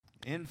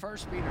In 1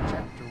 Peter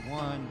chapter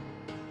 1,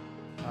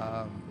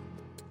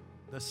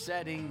 the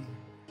setting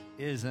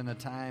is in a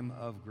time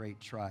of great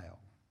trial.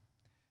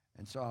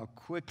 And so I'll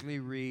quickly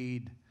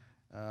read,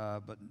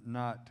 but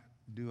not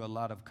do a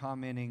lot of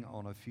commenting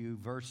on a few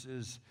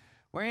verses.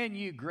 Wherein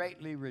you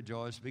greatly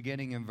rejoice,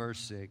 beginning in verse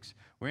 6,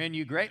 wherein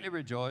you greatly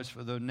rejoice,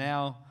 for though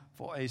now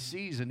for a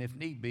season, if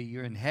need be,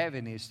 you're in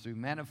heaviness through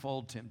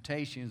manifold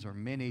temptations or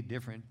many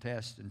different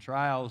tests and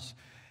trials,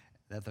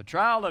 that the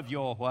trial of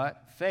your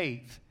what?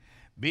 Faith,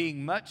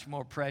 being much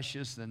more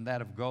precious than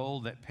that of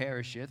gold that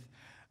perisheth,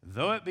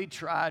 though it be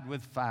tried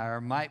with fire,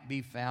 might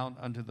be found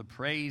unto the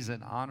praise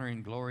and honor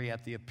and glory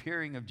at the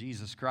appearing of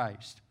Jesus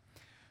Christ,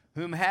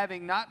 whom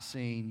having not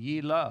seen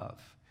ye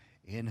love,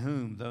 in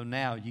whom, though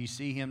now ye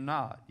see him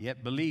not,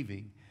 yet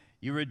believing,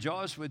 you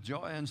rejoice with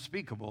joy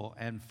unspeakable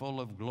and full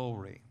of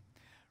glory,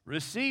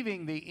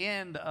 receiving the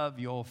end of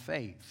your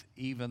faith,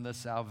 even the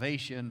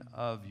salvation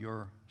of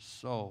your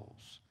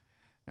souls.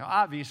 Now,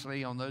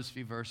 obviously, on those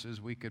few verses,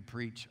 we could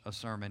preach a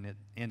sermon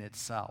in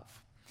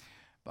itself.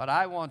 But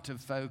I want to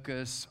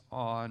focus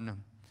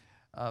on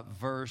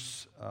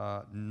verse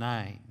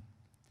 9.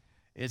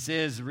 It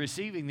says,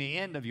 receiving the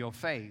end of your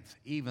faith,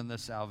 even the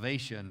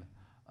salvation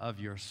of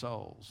your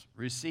souls.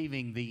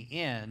 Receiving the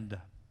end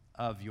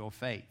of your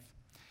faith.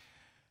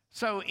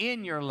 So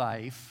in your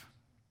life,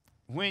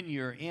 when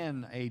you're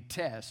in a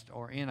test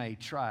or in a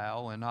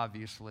trial, and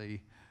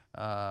obviously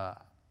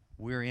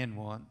we're in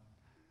one,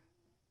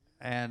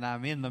 and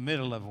I'm in the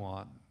middle of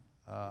one,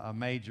 a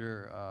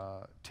major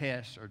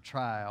test or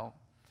trial.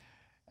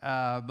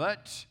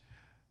 But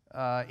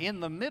in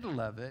the middle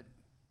of it,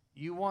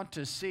 you want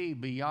to see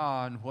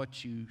beyond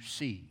what you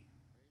see.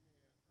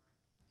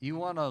 You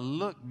want to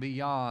look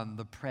beyond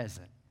the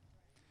present.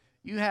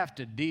 You have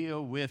to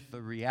deal with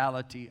the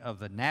reality of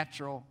the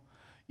natural.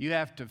 You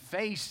have to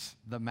face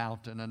the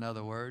mountain, in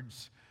other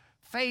words.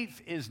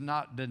 Faith is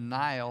not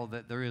denial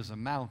that there is a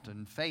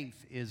mountain.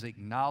 Faith is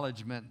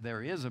acknowledgement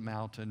there is a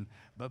mountain,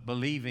 but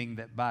believing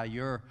that by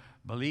your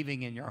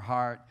believing in your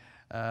heart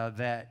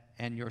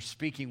and you're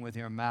speaking with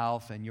your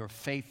mouth and your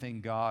faith in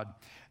God,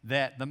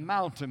 that the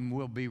mountain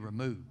will be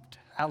removed.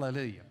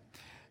 Hallelujah.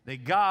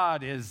 That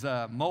God is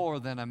more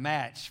than a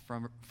match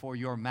for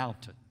your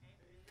mountain.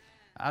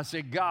 I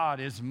said God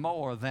is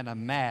more than a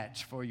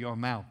match for your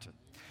mountain.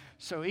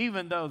 So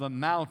even though the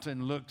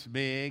mountain looks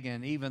big,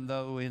 and even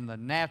though in the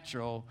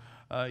natural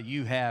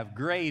you have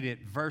great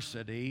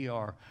adversity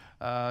or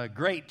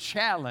great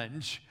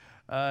challenge,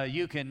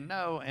 you can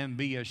know and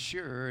be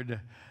assured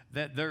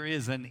that there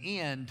is an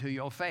end to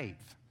your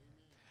faith.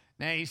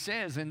 Now he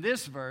says in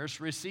this verse,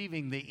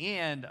 receiving the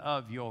end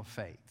of your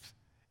faith,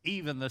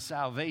 even the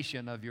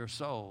salvation of your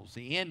souls.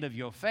 The end of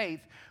your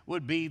faith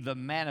would be the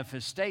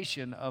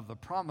manifestation of the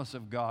promise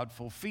of God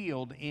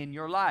fulfilled in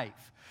your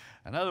life.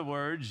 In other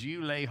words,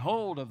 you lay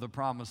hold of the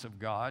promise of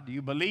God,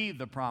 you believe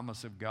the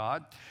promise of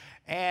God,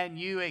 and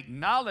you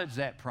acknowledge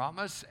that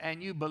promise,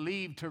 and you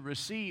believe to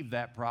receive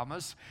that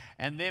promise.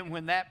 And then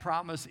when that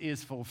promise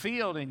is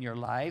fulfilled in your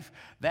life,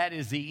 that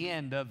is the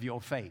end of your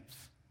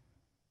faith.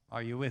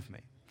 Are you with me?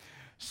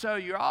 So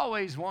you're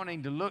always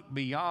wanting to look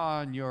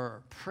beyond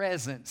your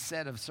present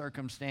set of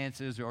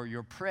circumstances or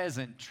your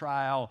present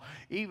trial,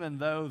 even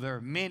though there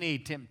are many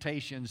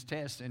temptations,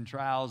 tests, and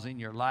trials in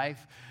your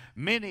life.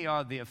 Many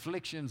are the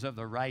afflictions of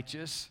the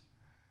righteous,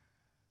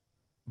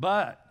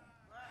 but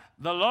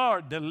the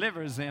Lord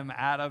delivers them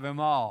out of them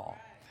all.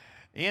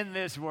 In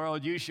this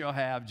world you shall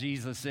have,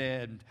 Jesus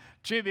said,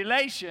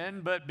 tribulation,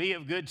 but be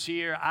of good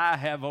cheer, I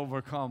have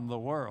overcome the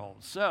world.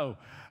 So,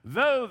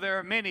 though there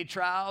are many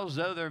trials,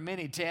 though there are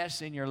many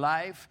tests in your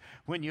life,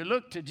 when you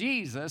look to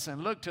Jesus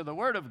and look to the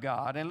Word of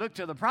God and look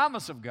to the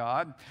promise of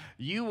God,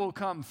 you will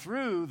come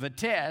through the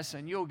test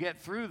and you'll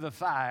get through the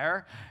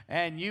fire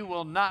and you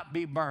will not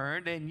be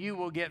burned and you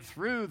will get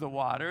through the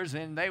waters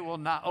and they will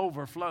not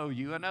overflow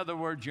you. In other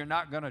words, you're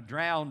not going to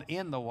drown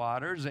in the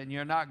waters and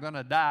you're not going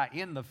to die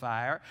in the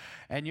fire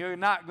and you're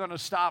not going to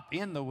stop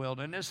in the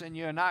wilderness and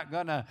you're not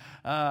going to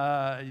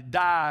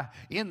die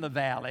in the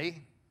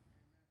valley.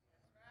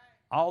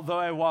 Although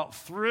I walk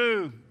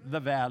through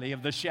the valley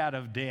of the shadow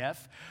of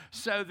death.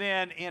 So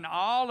then in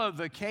all of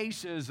the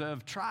cases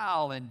of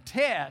trial and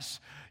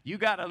tests, you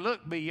got to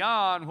look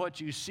beyond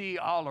what you see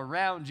all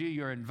around you,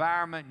 your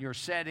environment, your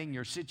setting,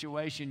 your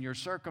situation, your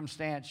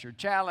circumstance, your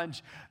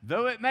challenge.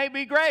 Though it may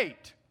be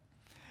great,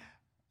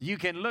 you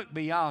can look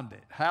beyond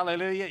it.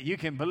 Hallelujah. You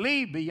can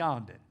believe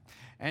beyond it.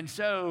 And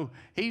so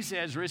he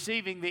says,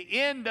 receiving the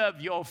end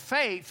of your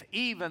faith,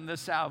 even the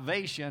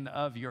salvation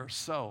of your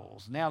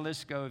souls. Now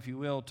let's go, if you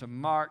will, to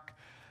Mark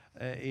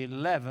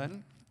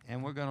 11.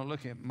 And we're going to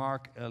look at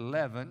Mark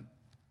 11.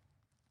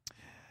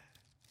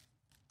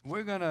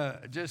 We're going to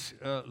just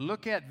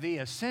look at the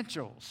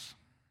essentials.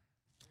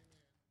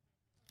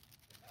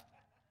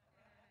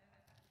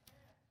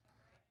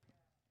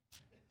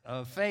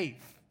 Of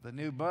faith, the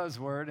new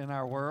buzzword in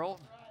our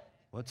world.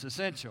 What's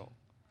essential?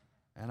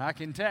 And I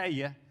can tell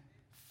you,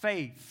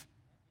 faith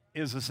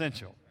is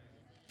essential.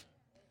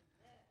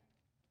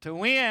 To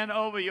win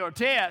over your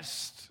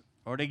test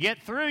or to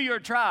get through your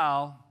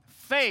trial,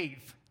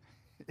 faith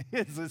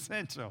is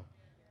essential.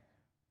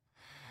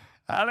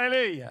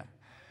 Hallelujah.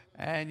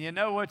 And you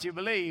know what you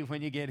believe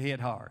when you get hit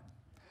hard.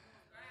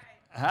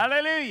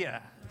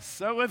 Hallelujah.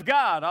 So with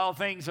God, all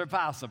things are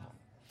possible.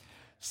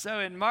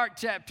 So in Mark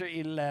chapter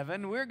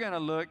 11, we're going to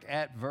look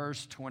at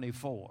verse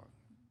 24.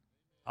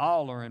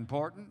 All are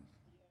important.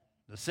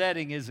 The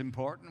setting is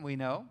important, we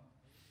know.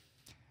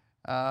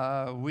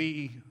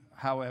 We,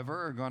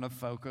 however, are going to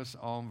focus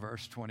on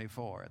verse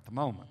 24 at the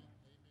moment.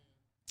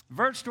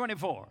 Verse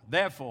 24,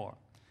 therefore,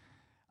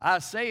 I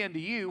say unto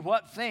you,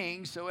 what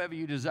things soever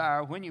you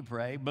desire when you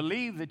pray,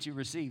 believe that you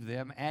receive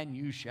them, and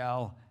you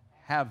shall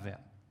have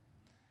them.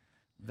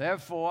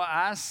 Therefore,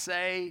 I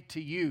say to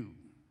you,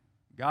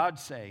 God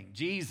saying,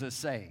 Jesus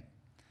saying.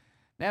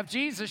 Now, if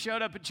Jesus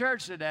showed up at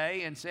church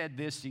today and said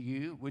this to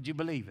you, would you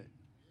believe it?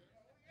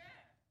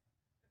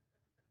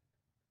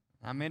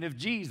 I mean, if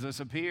Jesus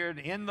appeared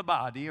in the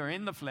body or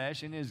in the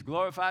flesh in his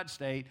glorified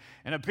state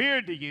and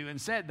appeared to you and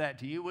said that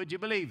to you, would you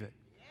believe it?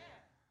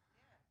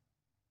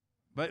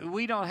 But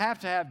we don't have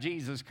to have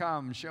Jesus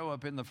come show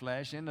up in the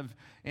flesh in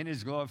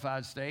his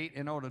glorified state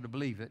in order to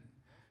believe it,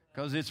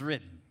 because it's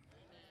written.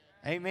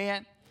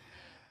 Amen?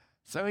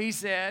 So he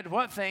said,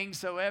 what things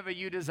soever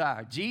you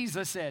desire.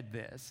 Jesus said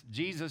this.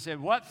 Jesus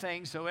said, what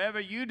things soever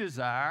you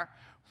desire,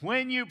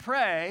 when you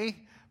pray,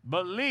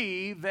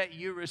 believe that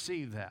you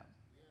receive them.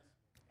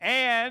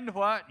 And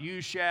what?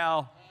 You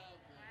shall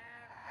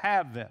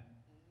have them.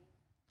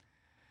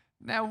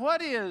 Now,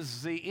 what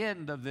is the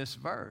end of this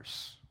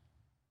verse?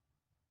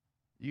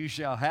 You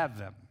shall have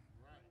them.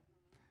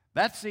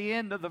 That's the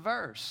end of the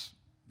verse.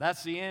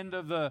 That's the end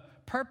of the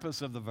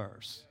purpose of the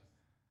verse.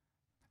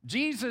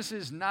 Jesus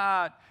is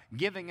not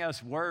giving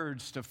us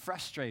words to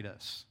frustrate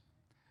us.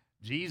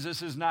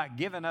 Jesus is not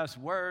giving us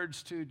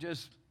words to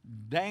just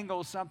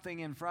dangle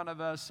something in front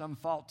of us, some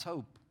false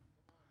hope.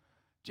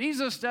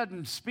 Jesus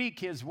doesn't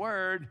speak his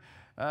word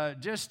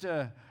just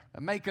to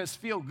make us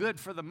feel good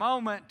for the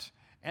moment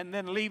and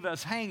then leave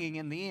us hanging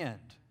in the end.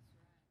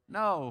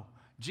 No,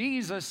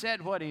 Jesus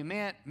said what he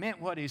meant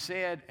what he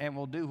said, and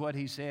will do what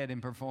he said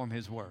and perform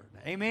his word.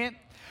 Amen?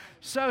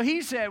 So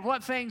he said,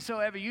 what things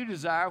soever you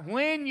desire,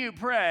 when you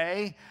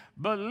pray,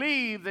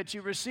 believe that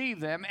you receive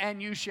them,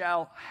 and you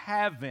shall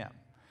have them.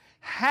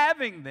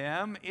 Having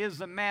them is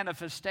the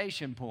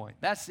manifestation point.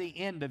 That's the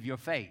end of your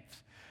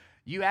faith.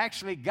 You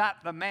actually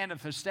got the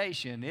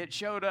manifestation. It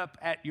showed up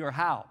at your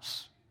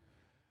house.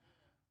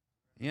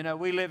 You know,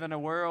 we live in a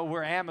world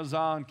where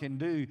Amazon can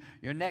do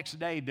your next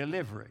day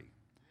delivery.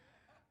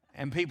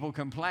 And people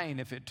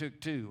complain if it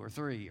took 2 or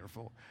 3 or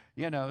 4.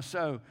 You know,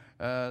 so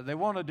they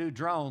want to do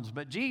drones.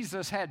 But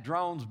Jesus had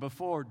drones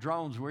before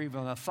drones were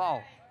even a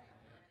thought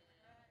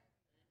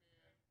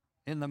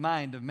in the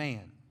mind of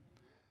man.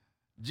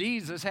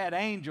 Jesus had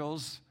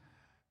angels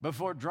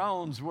before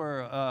drones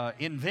were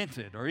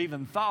invented or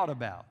even thought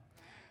about.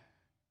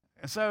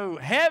 So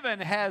heaven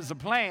has a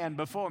plan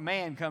before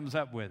man comes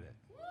up with it.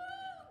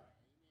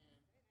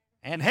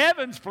 And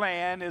heaven's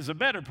plan is a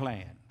better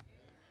plan.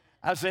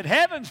 I said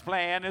heaven's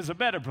plan is a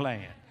better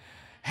plan.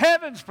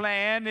 Heaven's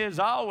plan is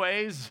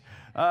always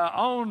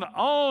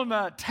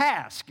on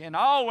task and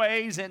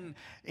always in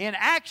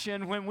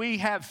action when we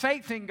have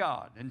faith in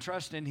God and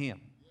trust in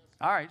him.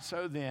 All right,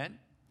 so then,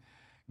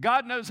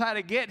 God knows how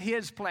to get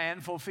his plan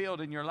fulfilled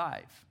in your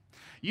life.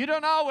 You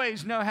don't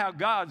always know how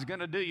God's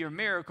going to do your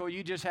miracle.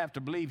 You just have to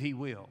believe he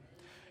will.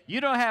 You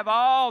don't have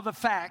all the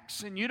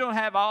facts, and you don't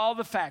have all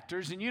the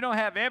factors, and you don't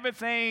have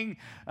everything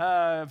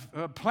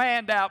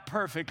planned out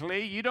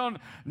perfectly. You don't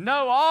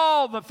know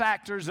all the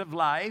factors of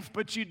life,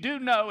 but you do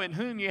know in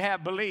whom you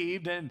have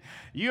believed, and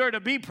you are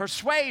to be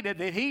persuaded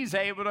that he's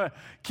able to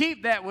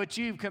keep that which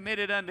you've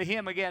committed unto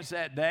him against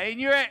that day. And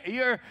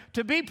you're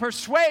to be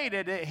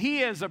persuaded that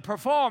he is a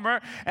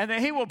performer and that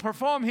he will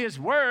perform his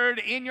word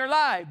in your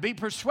life. Be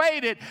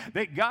persuaded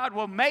that God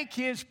will make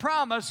his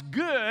promise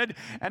good.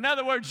 In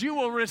other words, you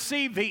will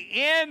receive the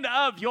end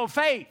of your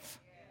faith.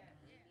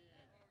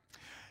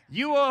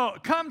 You will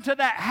come to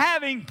that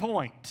having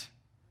point.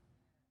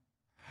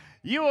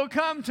 You will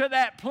come to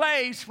that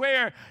place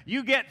where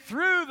you get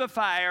through the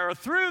fire or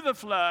through the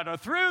flood or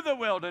through the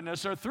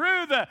wilderness or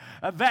through the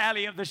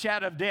valley of the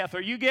shadow of death,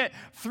 or you get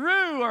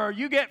through or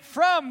you get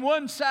from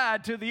one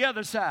side to the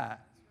other side.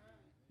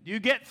 You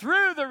get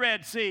through the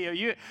Red Sea.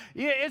 Or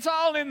it's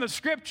all in the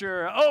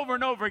Scripture over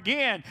and over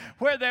again,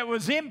 where there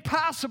was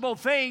impossible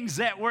things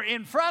that were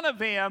in front of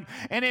them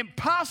and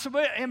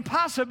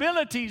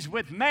impossibilities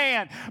with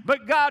man.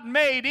 But God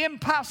made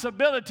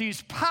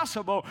impossibilities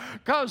possible,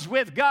 because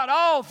with God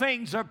all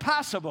things are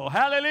possible.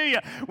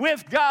 Hallelujah.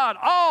 With God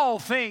all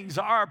things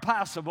are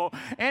possible.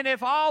 And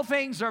if all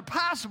things are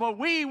possible,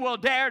 we will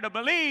dare to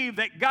believe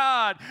that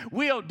God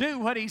will do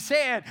what he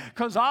said,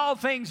 because all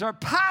things are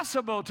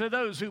possible to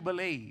those who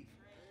believe.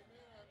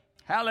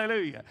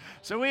 Hallelujah.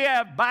 So we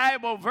have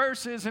Bible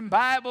verses and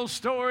Bible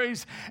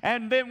stories,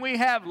 and then we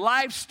have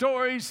life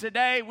stories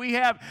today. We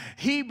have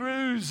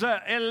Hebrews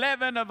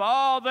 11 of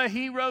all the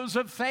heroes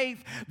of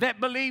faith that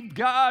believed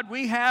God.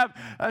 We have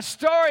a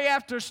story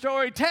after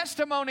story,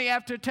 testimony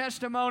after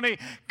testimony,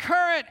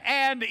 current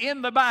and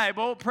in the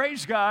Bible,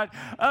 praise God,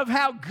 of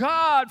how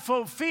God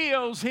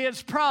fulfills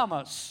His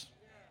promise.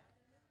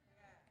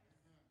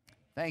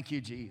 Thank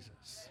you,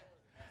 Jesus.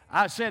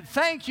 I said,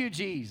 thank you,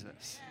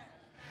 Jesus.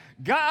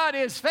 God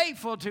is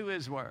faithful to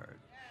His word.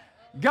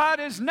 God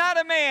is not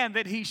a man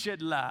that He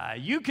should lie.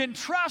 You can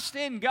trust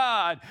in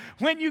God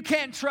when you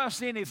can't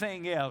trust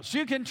anything else.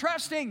 You can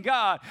trust in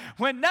God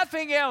when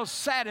nothing else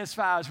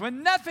satisfies,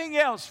 when nothing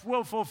else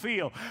will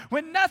fulfill,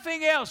 when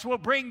nothing else will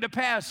bring to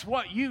pass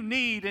what you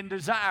need and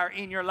desire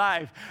in your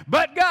life.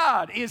 But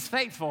God is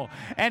faithful,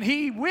 and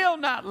He will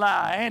not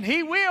lie, and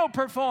He will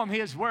perform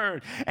His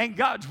word. And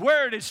God's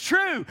word is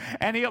true,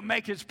 and He'll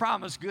make His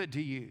promise good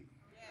to you.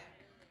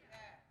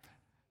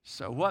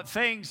 So what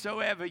things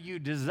soever you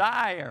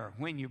desire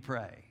when you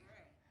pray.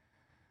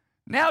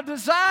 Now,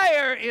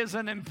 desire is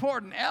an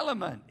important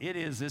element. It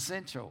is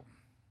essential.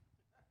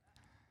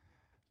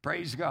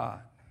 Praise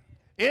God.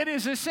 It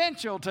is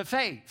essential to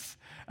faith.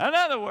 In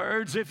other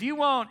words, if you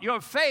want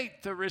your faith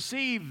to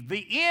receive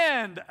the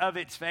end of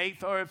its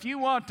faith, or if you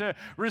want to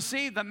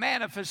receive the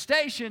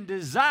manifestation,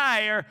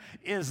 desire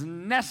is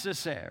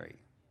necessary.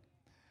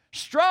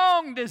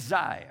 Strong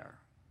desire.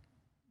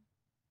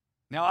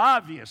 Now,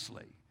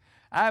 obviously,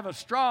 I have a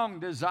strong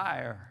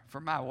desire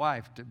for my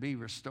wife to be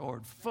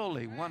restored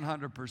fully,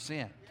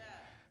 100%.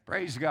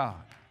 Praise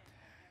God.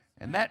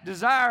 And that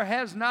desire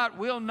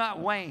will not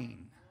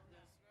wane.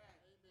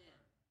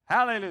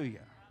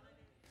 Hallelujah.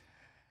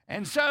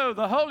 And so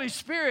the Holy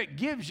Spirit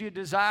gives you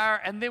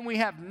desire, and then we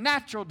have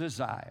natural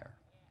desire.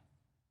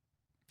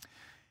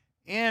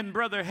 In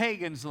Brother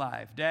Hagin's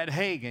life, Dad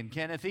Hagin,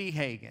 Kenneth E.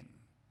 Hagin,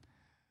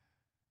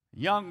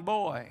 young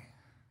boy,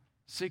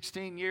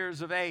 16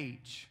 years of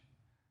age,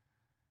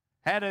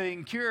 had an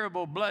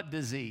incurable blood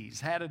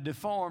disease, had a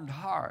deformed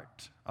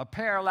heart, a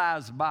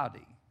paralyzed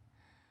body.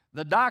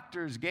 The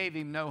doctors gave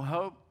him no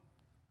hope,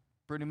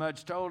 pretty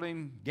much told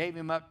him, gave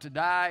him up to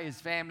die. His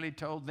family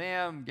told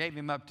them, gave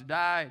him up to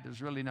die.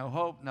 There's really no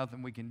hope,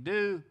 nothing we can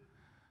do.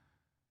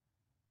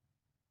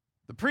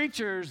 The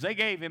preachers, they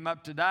gave him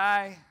up to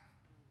die.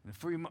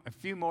 In a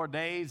few more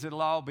days,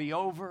 it'll all be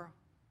over.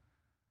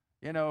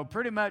 You know,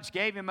 pretty much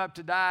gave him up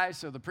to die,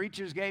 so the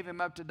preachers gave him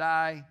up to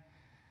die.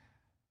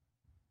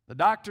 The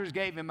doctors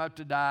gave him up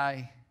to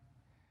die.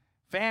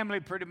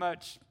 Family pretty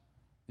much,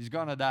 he's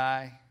going to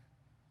die.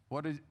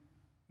 What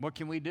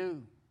can we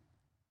do?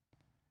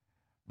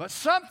 But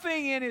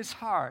something in his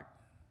heart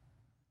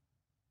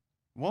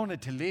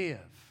wanted to live.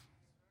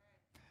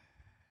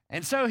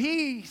 And so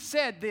he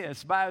said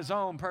this by his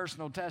own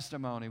personal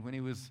testimony when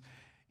he was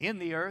in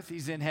the earth.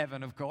 He's in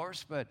heaven, of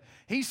course. But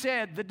he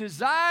said, the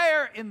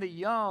desire in the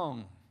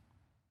young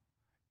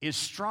is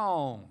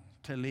strong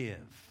to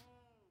live.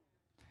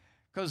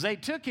 Because they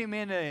took him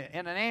in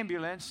an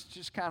ambulance,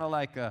 just kind of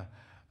like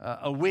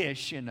a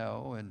wish, you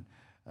know, and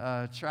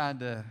trying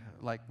to,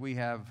 like we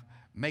have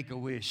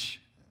Make-A-Wish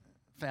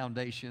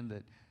Foundation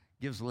that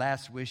gives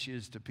last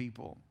wishes to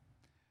people.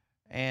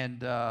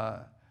 And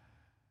I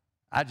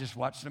just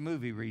watched a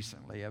movie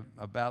recently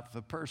about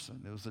the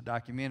person. It was a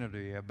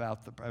documentary it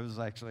was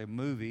actually a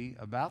movie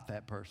about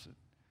that person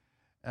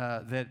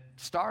that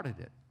started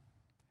it.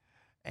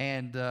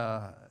 And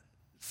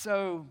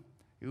so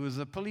it was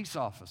a police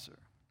officer.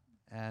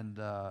 And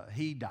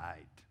he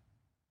died.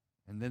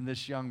 And then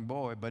this young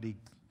boy, but he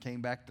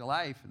came back to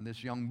life, and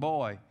this young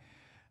boy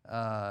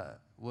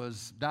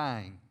was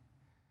dying.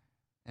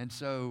 And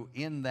so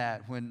in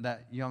that, when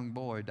that young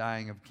boy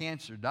dying of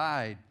cancer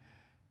died,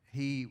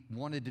 he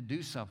wanted to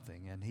do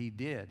something, and he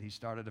did. He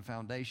started a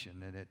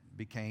foundation, and it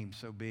became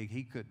so big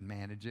he couldn't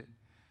manage it.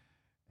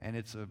 And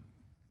it's a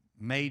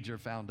major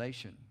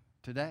foundation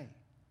today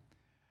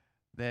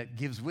that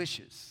gives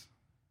wishes.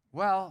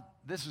 Well,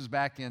 this was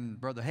back in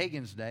Brother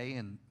Hagin's day,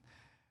 and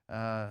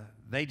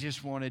they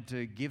just wanted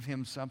to give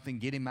him something,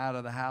 get him out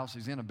of the house.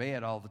 He's in a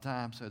bed all the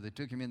time, so they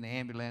took him in the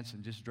ambulance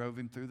and just drove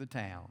him through the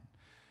town.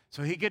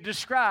 So he could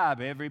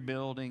describe every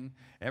building,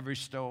 every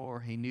store.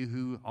 He knew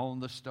who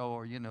owned the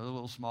store, you know, a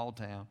little small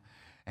town.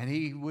 And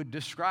he would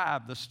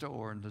describe the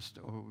store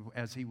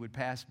as he would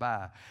pass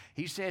by.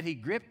 He said he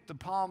gripped the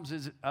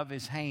palms of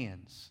his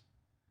hands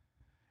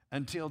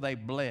until they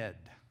bled.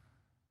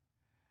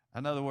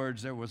 In other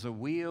words, there was a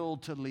will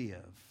to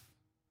live.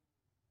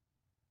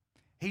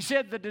 He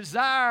said the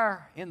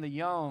desire in the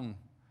young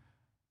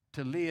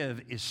to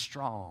live is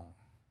strong.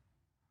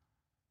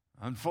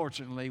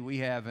 Unfortunately, we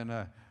have in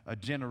a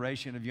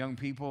generation of young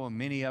people, and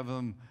many of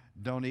them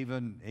don't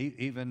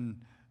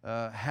even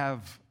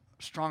have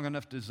strong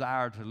enough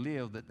desire to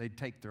live that they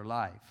take their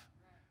life.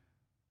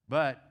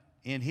 But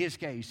in his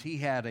case, he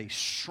had a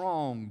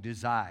strong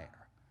desire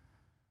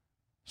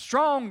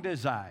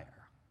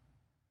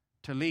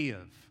to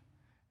live.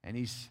 And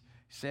he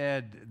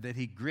said that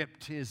he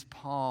gripped his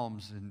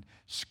palms and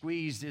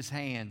squeezed his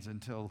hands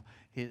until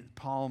his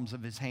palms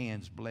of his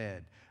hands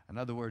bled. In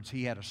other words,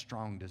 he had a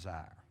strong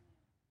desire.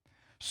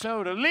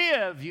 So to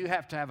live, you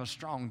have to have a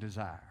strong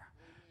desire.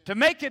 To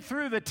make it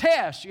through the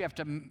test, you have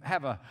to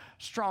have a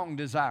strong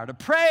desire. To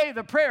pray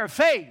the prayer of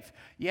faith,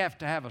 you have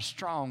to have a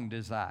strong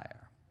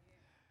desire.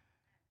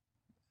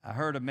 I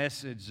heard a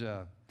message,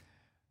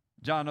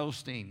 John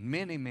Osteen,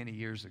 many, many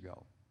years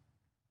ago.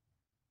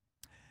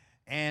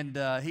 And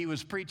he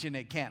was preaching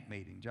at camp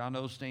meeting. John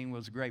Osteen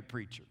was a great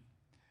preacher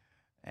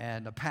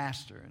and a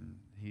pastor. And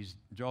he's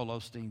Joel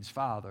Osteen's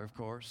father, of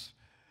course.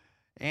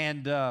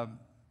 And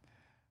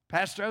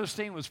Pastor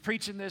Osteen was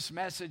preaching this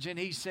message, and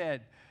he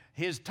said,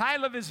 his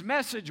title of his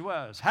message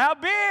was, "How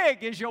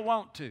big is your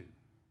want to?"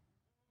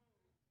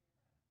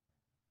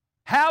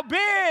 How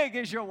big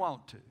is your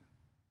want to?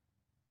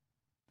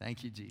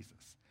 Thank you,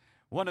 Jesus.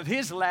 One of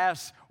his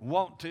last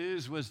want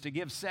tos was to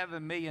give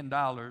 $7 million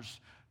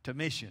to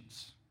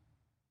missions.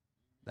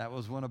 That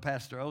was one of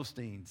Pastor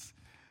Osteen's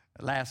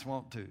last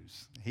want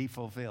tos. He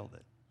fulfilled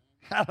it.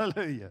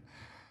 Hallelujah.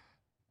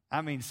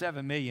 I mean,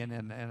 $7 million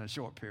in a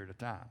short period of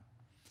time.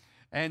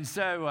 And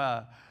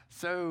so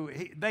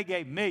they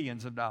gave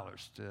millions of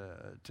dollars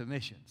to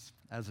missions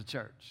as a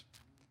church.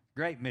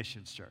 Great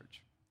missions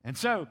church. And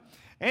so,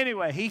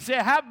 anyway, he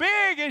said, "How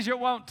big is your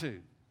want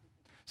to?"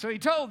 So he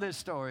told this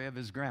story of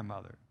his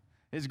grandmother.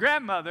 His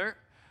grandmother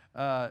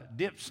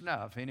dipped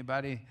snuff.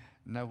 Anybody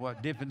know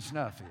what dipping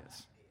snuff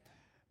is?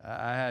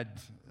 I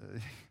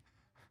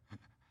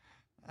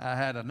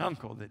had an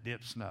uncle that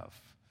dipped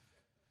snuff.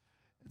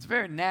 It's a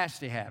very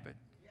nasty habit.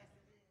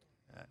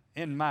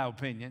 In my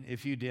opinion,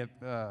 if you dip,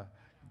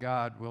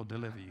 God will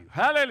deliver you.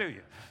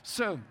 Hallelujah.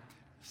 So,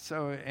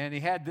 and he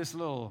had this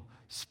little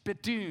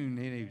spittoon,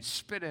 and he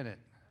spit in it.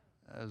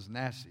 It was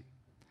nasty.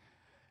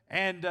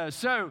 And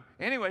so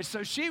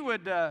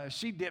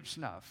she dipped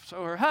snuff.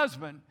 So her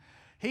husband,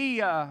 he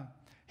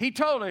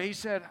told her, he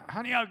said,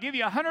 "Honey, I'll give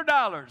you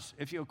 $100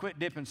 if you'll quit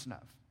dipping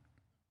snuff."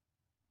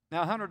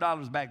 Now,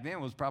 $100 back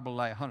then was probably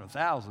like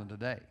 $100,000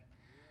 today.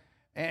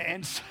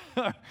 And so,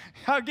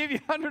 "I'll give you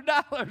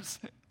 $100.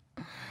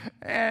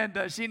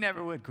 And she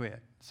never would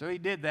quit. So he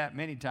did that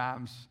many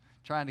times,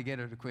 trying to get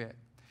her to quit.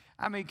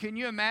 I mean, can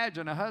you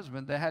imagine a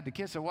husband that had to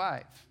kiss a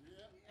wife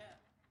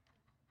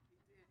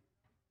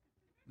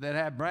that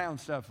had brown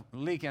stuff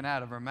leaking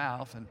out of her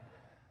mouth and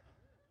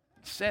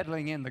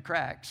settling in the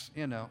cracks,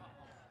 you know?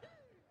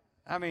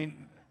 I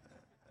mean,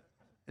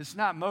 it's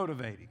not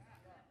motivating.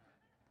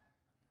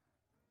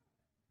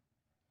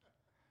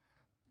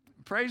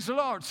 Praise the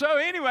Lord. So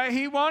anyway,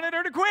 he wanted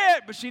her to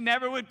quit, but she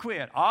never would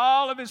quit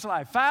all of his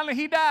life. Finally,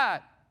 he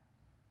died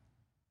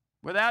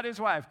without his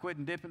wife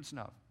quitting dipping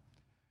snuff.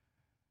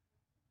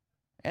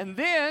 And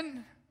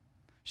then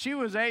she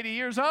was 80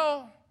 years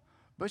old,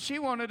 but she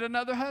wanted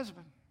another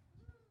husband.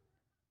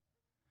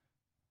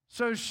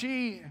 So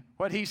she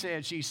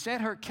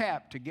set her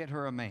cap to get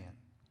her a man.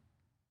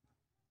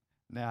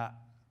 Now,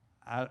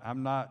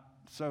 I'm not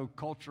so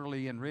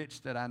culturally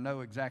enriched that I know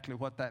exactly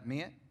what that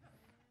meant.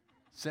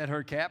 Set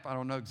her cap. I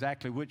don't know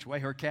exactly which way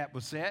her cap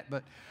was set,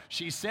 but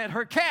she set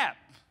her cap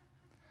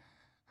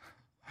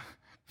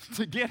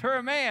to get her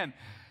a man.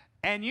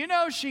 And you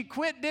know, she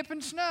quit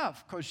dipping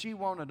snuff because she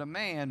wanted a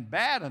man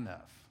bad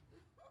enough.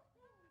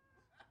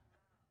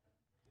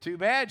 Too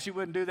bad she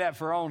wouldn't do that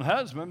for her own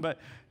husband, but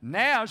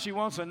now she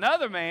wants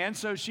another man,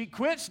 so she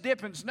quits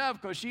dipping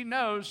snuff because she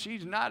knows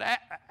she's not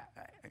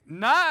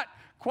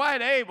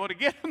quite able to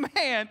get a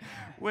man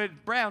with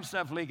brown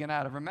stuff leaking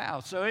out of her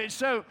mouth.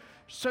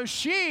 So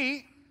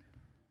she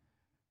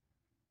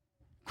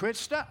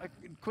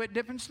quit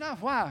dipping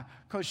snuff. Why?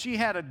 Because she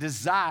had a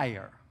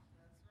desire.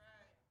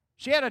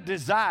 She had a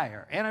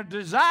desire, and a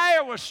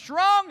desire was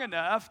strong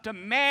enough to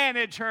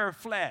manage her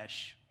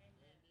flesh.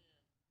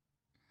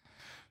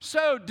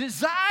 So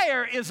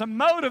desire is a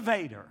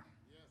motivator.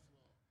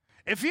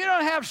 If you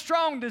don't have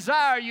strong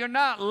desire, you're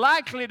not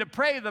likely to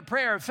pray the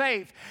prayer of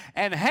faith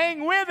and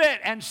hang with it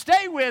and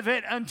stay with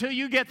it until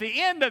you get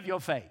the end of your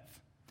faith.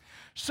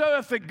 So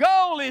if the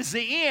goal is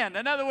the end,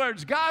 in other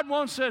words, God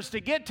wants us to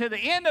get to the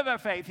end of our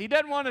faith. He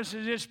doesn't want us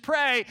to just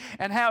pray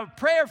and have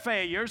prayer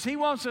failures. He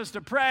wants us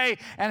to pray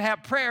and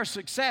have prayer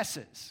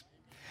successes.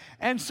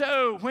 And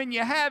so when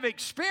you have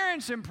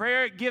experience in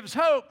prayer, it gives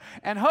hope.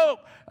 And hope,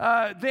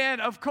 then,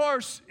 of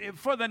course,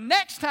 for the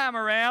next time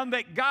around,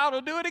 that God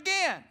will do it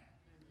again.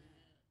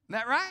 Isn't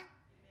that right?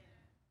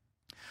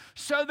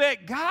 So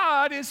that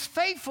God is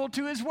faithful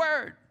to His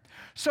word.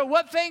 So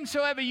what things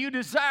soever you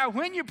desire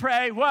when you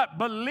pray, what?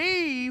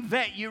 Believe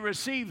that you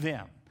receive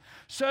them.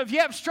 So if you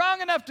have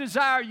strong enough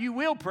desire, you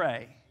will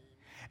pray.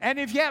 And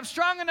if you have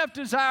strong enough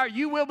desire,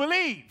 you will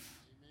believe.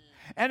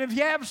 And if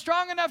you have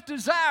strong enough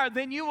desire,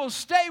 then you will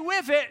stay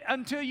with it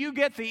until you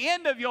get the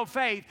end of your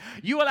faith.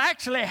 You will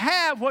actually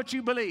have what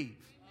you believe.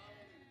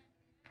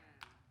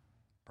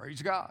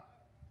 Praise God.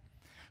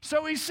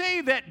 So we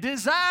see that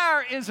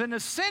desire is an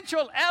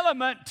essential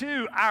element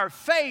to our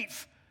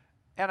faith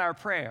and our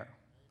prayer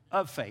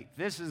of faith.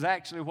 This is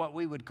actually what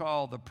we would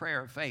call the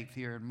prayer of faith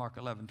here in Mark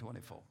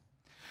 11:24.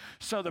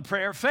 So the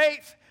prayer of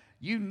faith,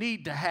 you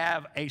need to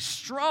have a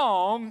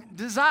strong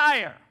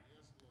desire.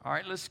 All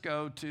right, let's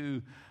go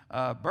to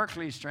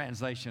Berkeley's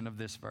translation of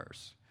this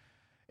verse.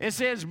 It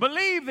says,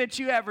 believe that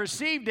you have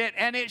received it,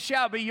 and it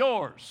shall be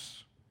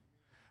yours.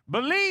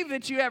 Believe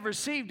that you have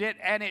received it,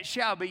 and it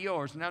shall be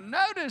yours. Now,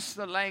 notice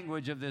the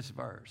language of this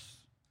verse.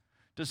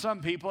 To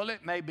some people,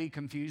 it may be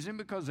confusing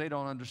because they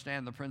don't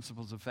understand the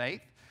principles of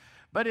faith.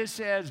 But it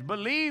says,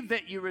 believe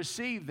that you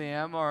receive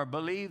them, or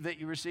believe that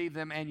you receive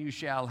them, and you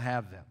shall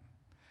have them.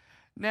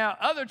 Now,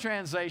 other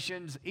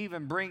translations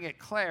even bring it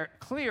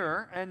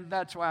clearer, and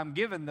that's why I'm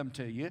giving them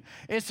to you.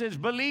 It says,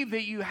 believe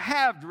that you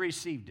have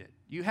received it.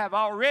 You have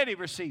already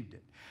received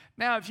it.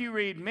 Now, if you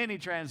read many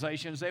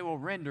translations, they will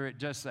render it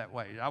just that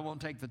way. I won't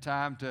take the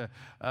time to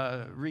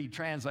read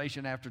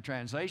translation after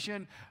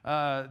translation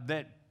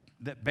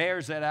that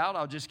bears that out.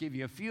 I'll just give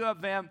you a few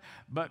of them.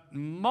 But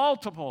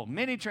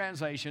many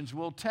translations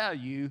will tell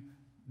you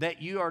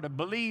that you are to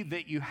believe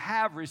that you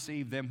have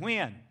received them.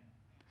 When?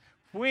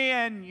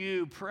 When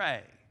you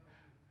pray.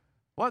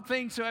 What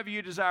things soever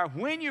you desire,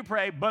 when you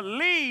pray,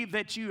 believe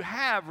that you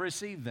have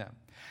received them.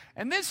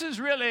 And this is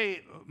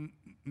really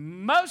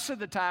most of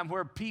the time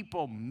where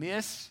people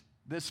miss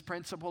this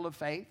principle of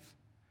faith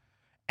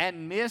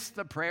and miss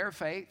the prayer of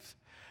faith.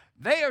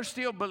 They are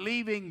still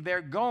believing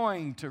they're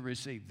going to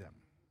receive them.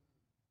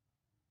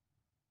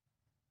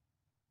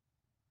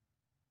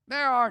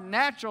 There are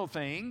natural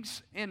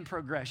things in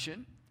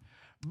progression,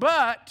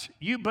 but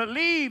you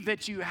believe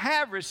that you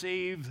have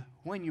received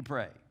when you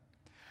pray.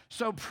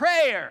 So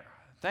prayer,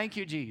 thank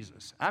you,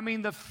 Jesus. I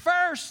mean, the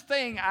first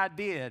thing I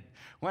did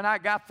when I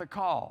got the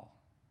call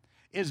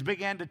is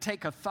began to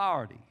take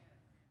authority.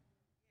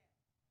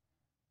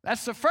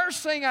 That's the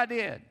first thing I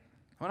did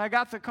when I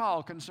got the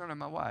call concerning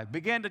my wife.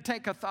 Began to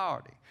take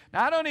authority.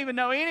 Now, I don't even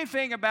know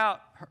anything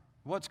about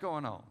what's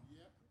going on.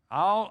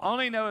 I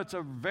only know it's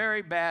a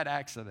very bad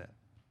accident.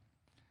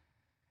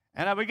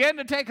 And I began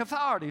to take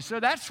authority. So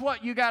that's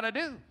what you got to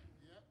do.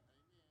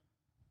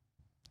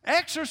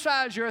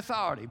 Exercise your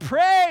authority.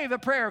 Pray the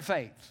prayer of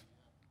faith.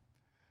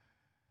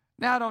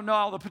 Now, I don't know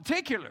all the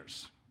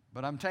particulars,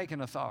 but I'm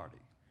taking authority.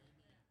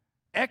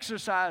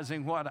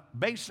 Exercising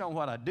based on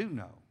what I do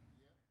know.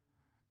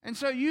 And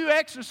so you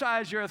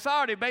exercise your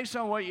authority based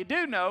on what you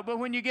do know, but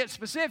when you get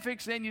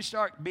specifics, then you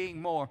start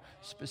being more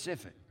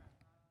specific.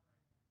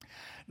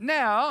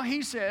 Now,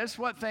 he says,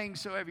 what things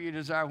soever you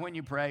desire when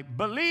you pray,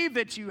 believe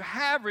that you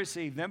have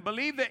received them.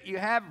 Believe that you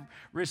have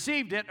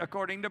received it,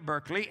 according to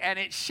Berkeley, and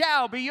it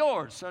shall be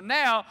yours. So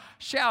now,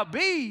 shall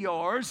be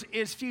yours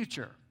is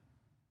future.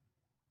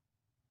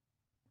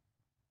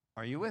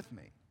 Are you with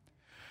me?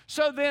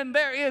 So then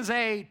there is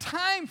a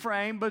time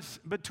frame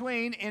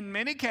between, in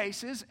many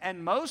cases,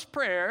 and most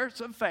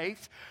prayers of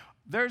faith,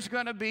 there's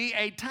going to be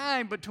a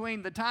time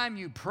between the time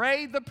you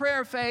prayed the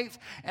prayer of faith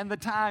and the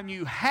time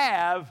you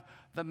have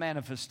the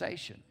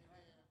manifestation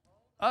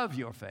of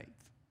your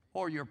faith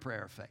or your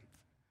prayer of faith.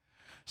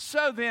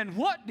 So then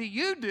what do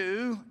you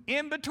do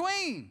in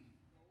between?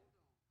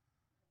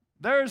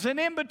 There's an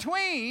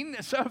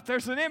in-between. So if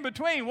there's an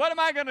in-between, what am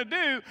I going to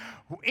do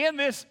in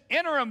this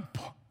interim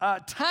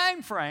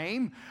time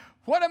frame?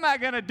 What am I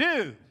going to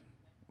do?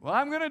 Well,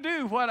 I'm going to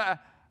do what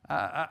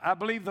I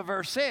believe the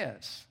verse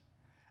says.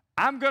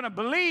 I'm going to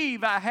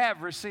believe I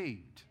have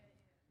received.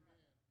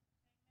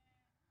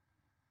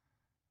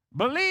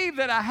 Believe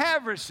that I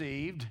have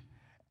received,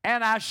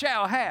 and I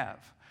shall have.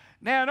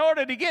 Now, in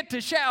order to get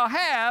to shall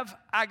have,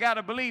 I got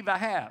to believe I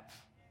have.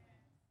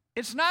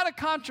 It's not a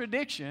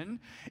contradiction.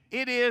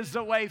 It is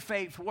the way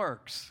faith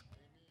works.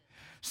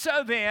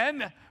 So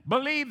then,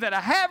 believe that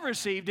I have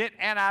received it,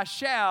 and I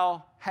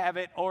shall have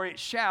it, or it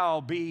shall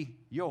be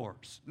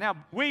yours. Now,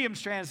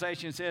 Williams'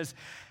 translation says,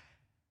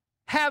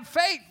 have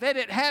faith that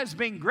it has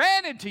been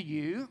granted to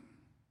you.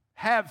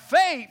 Have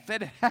faith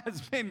that it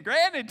has been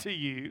granted to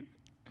you,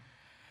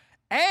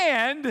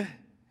 and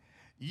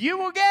you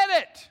will get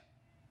it.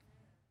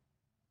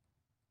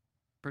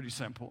 Pretty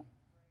simple.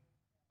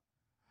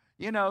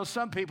 You know,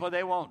 some people,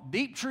 they want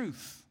deep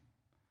truth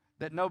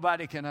that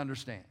nobody can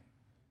understand.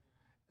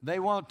 They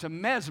want to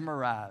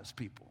mesmerize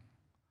people.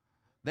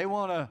 They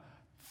want to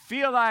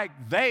feel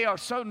like they are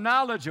so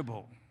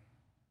knowledgeable.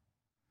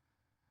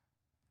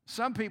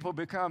 Some people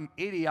become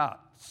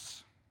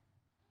idiots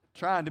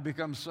trying to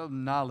become so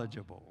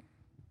knowledgeable.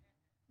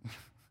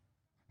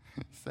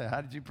 So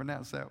how did you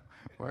pronounce that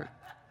word?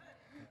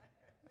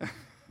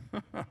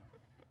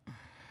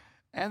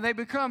 And they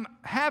become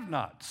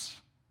have-nots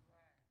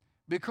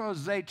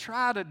because they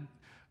try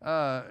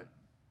to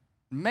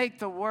make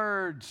the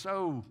word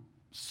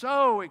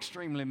so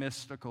extremely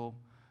mystical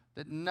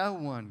that no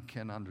one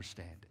can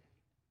understand it.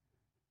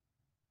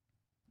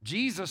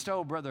 Jesus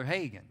told Brother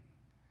Hagin,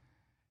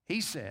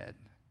 he said,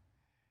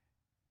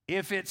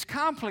 if it's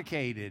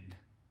complicated,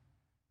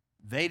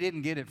 they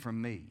didn't get it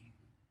from me.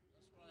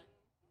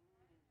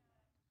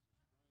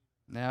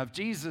 Now, if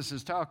Jesus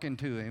is talking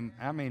to him,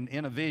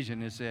 in a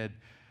vision, he said,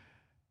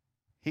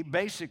 he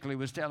basically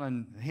was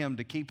telling him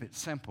to keep it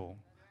simple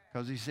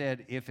because he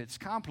said, if it's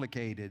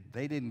complicated,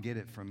 they didn't get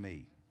it from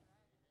me.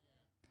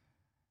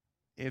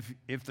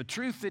 If the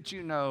truth that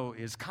you know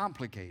is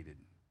complicated,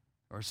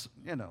 or,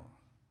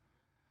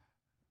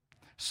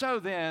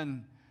 So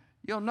then,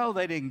 you'll know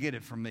they didn't get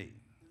it from me.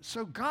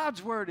 So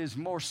God's word is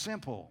more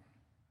simple.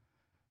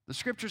 The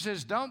scripture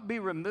says, don't be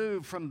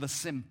removed from the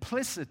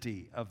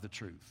simplicity of the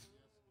truth.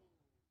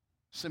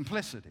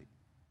 Simplicity.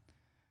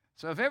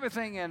 So if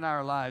everything in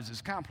our lives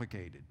is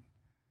complicated,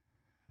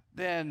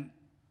 then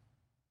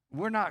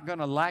we're not going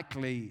to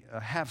likely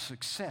have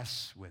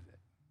success with it,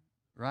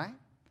 right?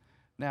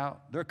 Now,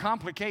 they're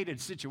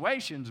complicated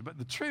situations, but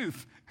the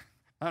truth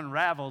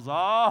unravels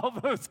all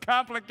those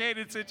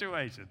complicated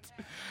situations.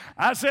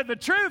 I said the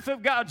truth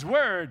of God's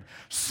word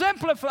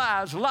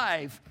simplifies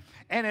life,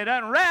 and it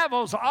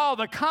unravels all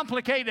the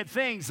complicated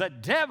things the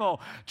devil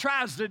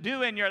tries to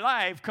do in your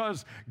life,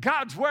 because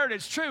God's word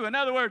is true. In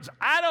other words,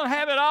 I don't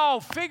have it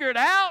all figured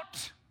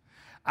out.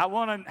 I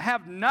want to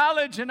have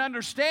knowledge and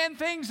understand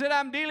things that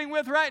I'm dealing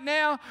with right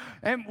now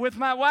and with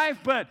my wife,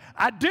 but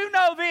I do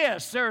know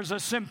this. There's a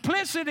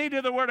simplicity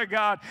to the Word of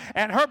God,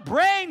 and her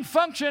brain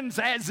functions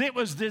as it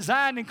was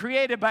designed and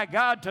created by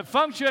God to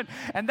function,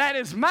 and that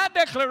is my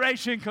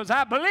declaration, because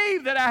I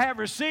believe that I have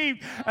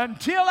received.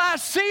 Until I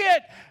see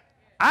it,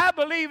 I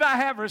believe I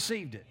have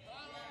received it.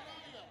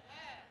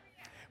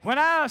 When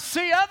I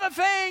see other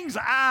things,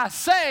 I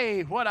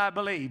say what I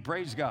believe.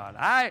 Praise God.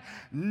 I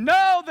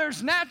know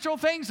there's natural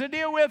things to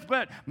deal with,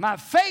 but my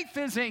faith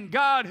is in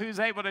God, who's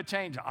able to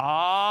change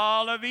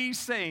all of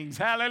these things.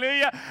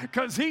 Hallelujah.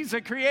 Because He's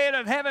the creator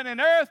of heaven and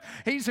earth.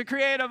 He's the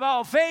creator of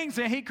all things,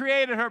 and He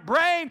created her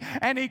brain,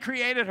 and He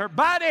created her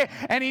body,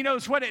 and He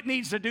knows what it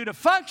needs to do to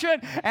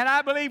function. And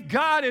I believe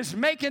God is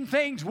making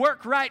things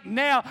work right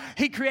now.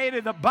 He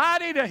created the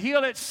body to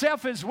heal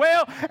itself as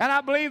well, and I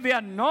believe the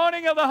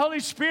anointing of the Holy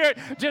Spirit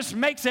just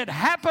makes it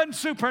happen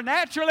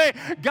supernaturally.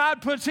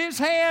 God puts His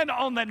hand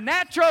on the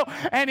natural,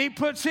 and He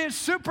puts His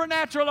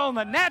supernatural on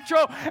the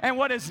natural, and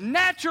what is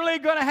naturally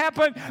going to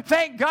happen,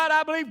 thank God,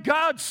 I believe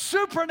God's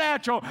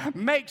supernatural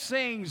makes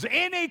things.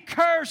 Any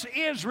curse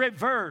is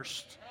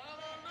reversed.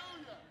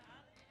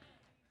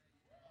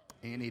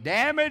 Any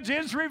damage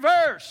is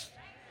reversed.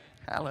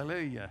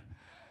 Hallelujah.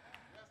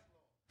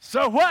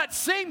 So what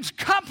seems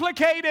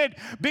complicated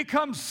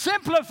becomes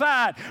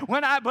simplified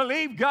when I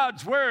believe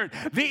God's word,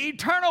 the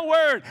eternal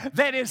word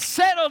that is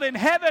settled in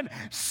heaven,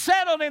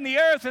 settled in the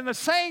earth. And the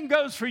same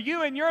goes for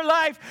you in your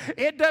life.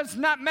 It does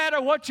not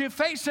matter what you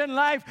face in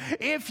life.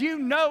 If you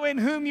know in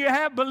whom you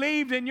have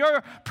believed and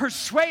you're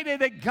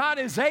persuaded that God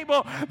is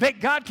able, that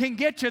God can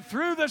get you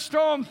through the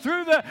storm,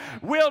 through the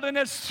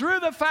wilderness, through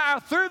the fire,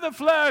 through the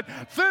flood,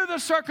 through the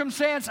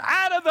circumstance,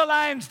 out of the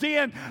lion's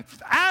den,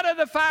 out of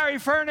the fiery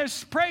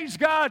furnace. Praise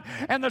God.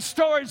 And the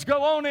stories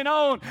go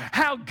on,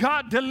 how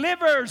God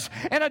delivers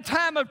in a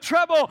time of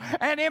trouble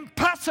and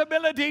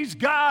impossibilities.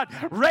 God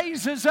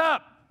raises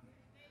up.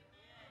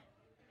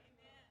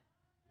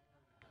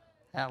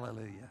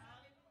 Hallelujah.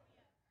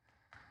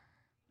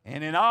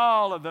 And in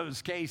all of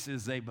those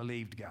cases, they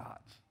believed God.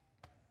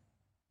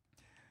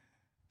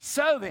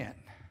 So then,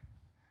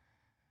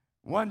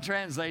 one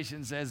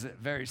translation says it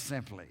very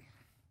simply.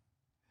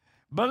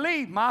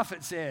 Believe,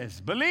 Moffat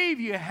says, believe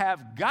you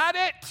have got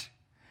it,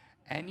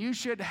 and you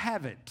should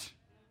have it.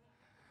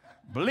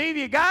 Believe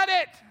you got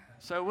it,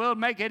 so we'll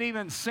make it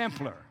even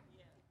simpler.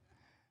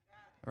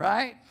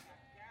 Right?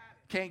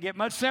 Can't get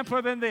much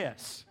simpler than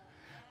this.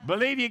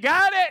 Believe you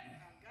got it,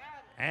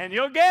 and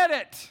you'll get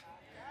it.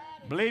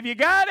 Believe you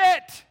got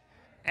it,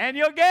 and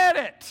you'll get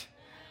it.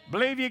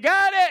 Believe you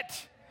got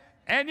it,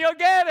 and you'll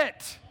get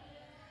it.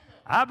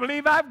 I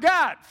believe I've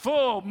got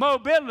full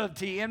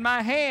mobility in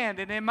my hand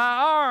and in my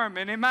arm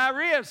and in my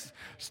wrist.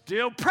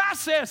 Still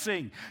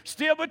processing,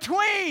 still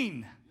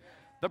between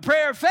the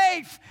prayer of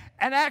faith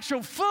and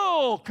actual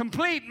full,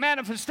 complete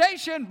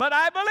manifestation. But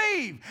I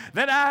believe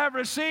that I have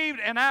received,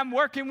 and I'm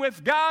working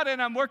with God,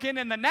 and I'm working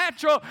in the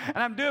natural, and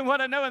I'm doing what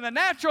I know in the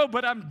natural,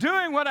 but I'm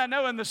doing what I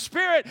know in the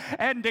spirit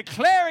and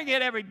declaring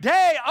it every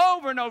day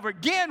over and over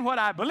again. What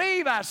I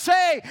believe, I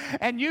say,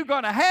 and you're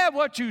going to have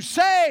what you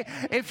say.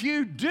 If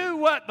you do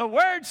what the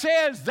word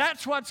says,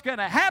 that's what's going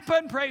to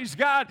happen, praise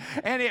God,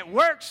 and it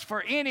works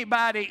for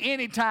anybody,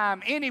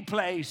 anytime, any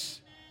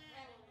place,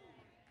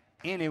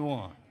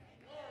 anyone.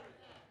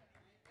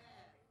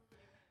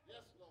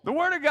 The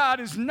Word of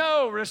God is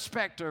no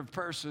respecter of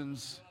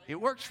persons.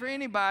 It works for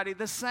anybody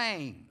the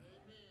same.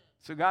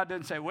 So God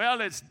doesn't say,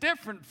 well, it's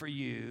different for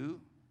you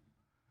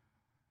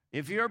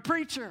if you're a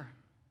preacher.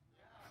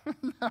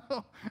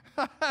 No.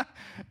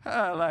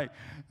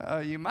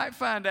 You might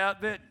find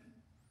out that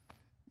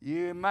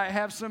you might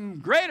have some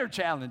greater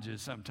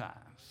challenges sometimes.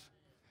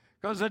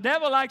 Because the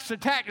devil likes to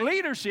attack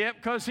leadership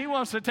because he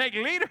wants to take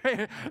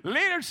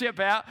leadership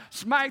out,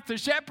 smite the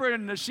shepherd,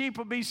 and the sheep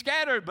will be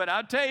scattered. But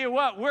I'll tell you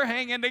what, we're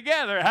hanging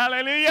together.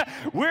 Hallelujah.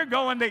 We're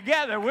going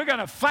together. We're going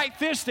to fight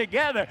this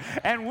together.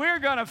 And we're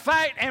going to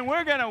fight, and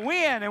we're going to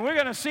win. And we're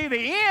going to see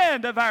the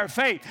end of our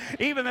faith,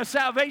 even the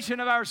salvation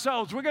of our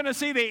souls. We're going to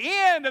see the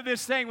end of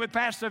this thing with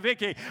Pastor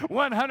Vicki.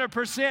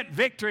 100%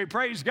 victory.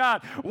 Praise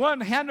God.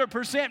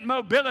 100%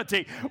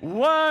 mobility.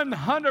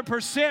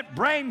 100%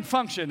 brain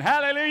function.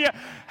 Hallelujah.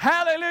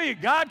 Hallelujah.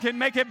 God can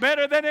make it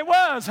better than it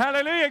was.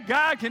 Hallelujah.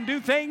 God can do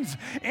things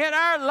in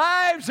our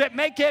lives that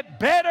make it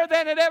better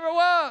than it ever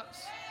was.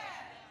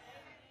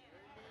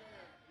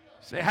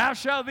 Say, how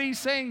shall these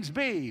things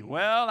be?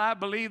 Well, I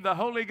believe the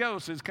Holy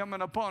Ghost is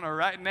coming upon her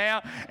right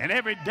now. And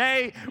every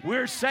day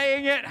we're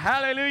saying it.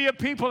 Hallelujah.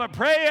 People are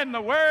praying the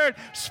word,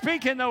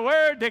 speaking the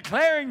word,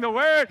 declaring the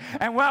word.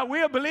 And while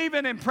we're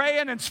believing and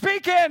praying and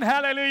speaking,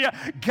 hallelujah,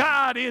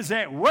 God is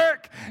at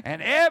work.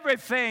 And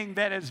everything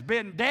that has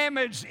been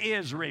damaged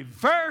is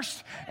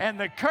reversed. And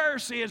the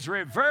curse is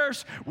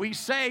reversed. We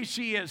say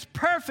she is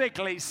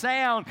perfectly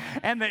sound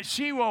and that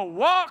she will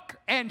walk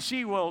and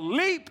she will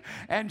leap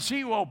and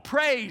she will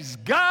praise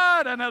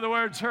God. In other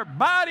words, her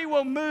body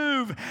will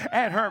move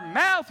and her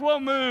mouth will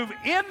move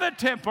in the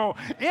temple,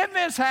 in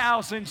this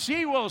house, and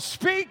she will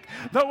speak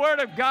the word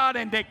of God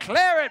and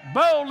declare it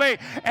boldly,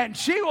 and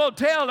she will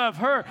tell of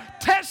her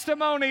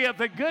testimony of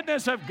the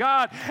goodness of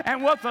God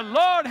and what the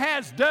Lord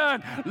has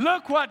done.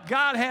 Look what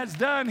God has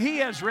done. He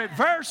has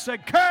reversed the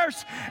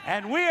curse,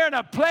 and we are in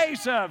a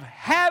place of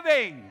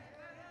having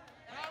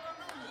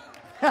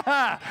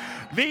the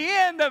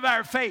end of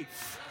our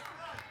faith.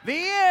 The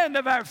end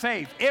of our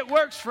faith. It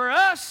works for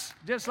us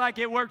just like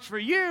it works for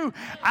you.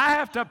 I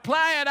have to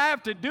apply it. I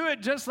have to do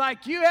it just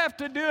like you have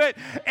to do it.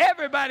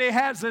 Everybody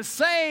has the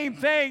same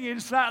thing.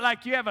 It's not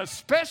like you have a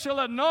special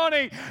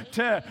anointing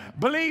to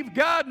believe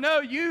God.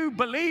 No, you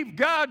believe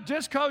God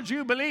just because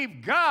you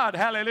believe God.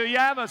 Hallelujah.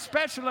 I have a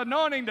special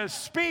anointing to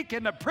speak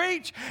and to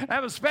preach. I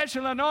have a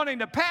special anointing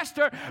to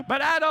pastor,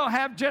 but I don't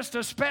have just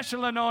a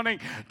special anointing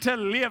to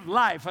live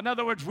life. In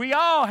other words, we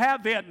all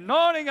have the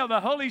anointing of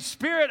the Holy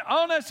Spirit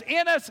on us,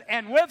 in us,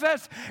 and with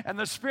us, and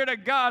the Spirit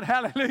of God,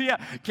 hallelujah,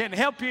 can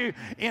help you.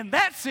 In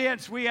that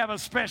sense, we have a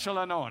special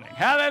anointing.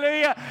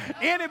 Hallelujah.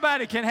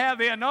 Anybody can have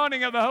the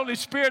anointing of the Holy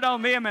Spirit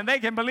on them, and they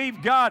can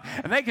believe God,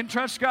 and they can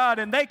trust God,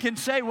 and they can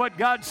say what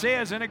God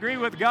says and agree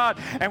with God.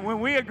 And when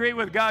we agree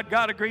with God,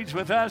 God agrees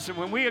with us. And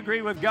when we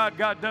agree with God,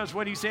 God does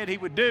what He said He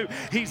would do.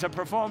 He's a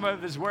performer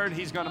of His word.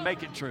 He's going to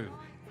make it true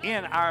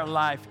in our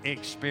life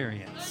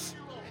experience.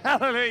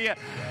 Hallelujah.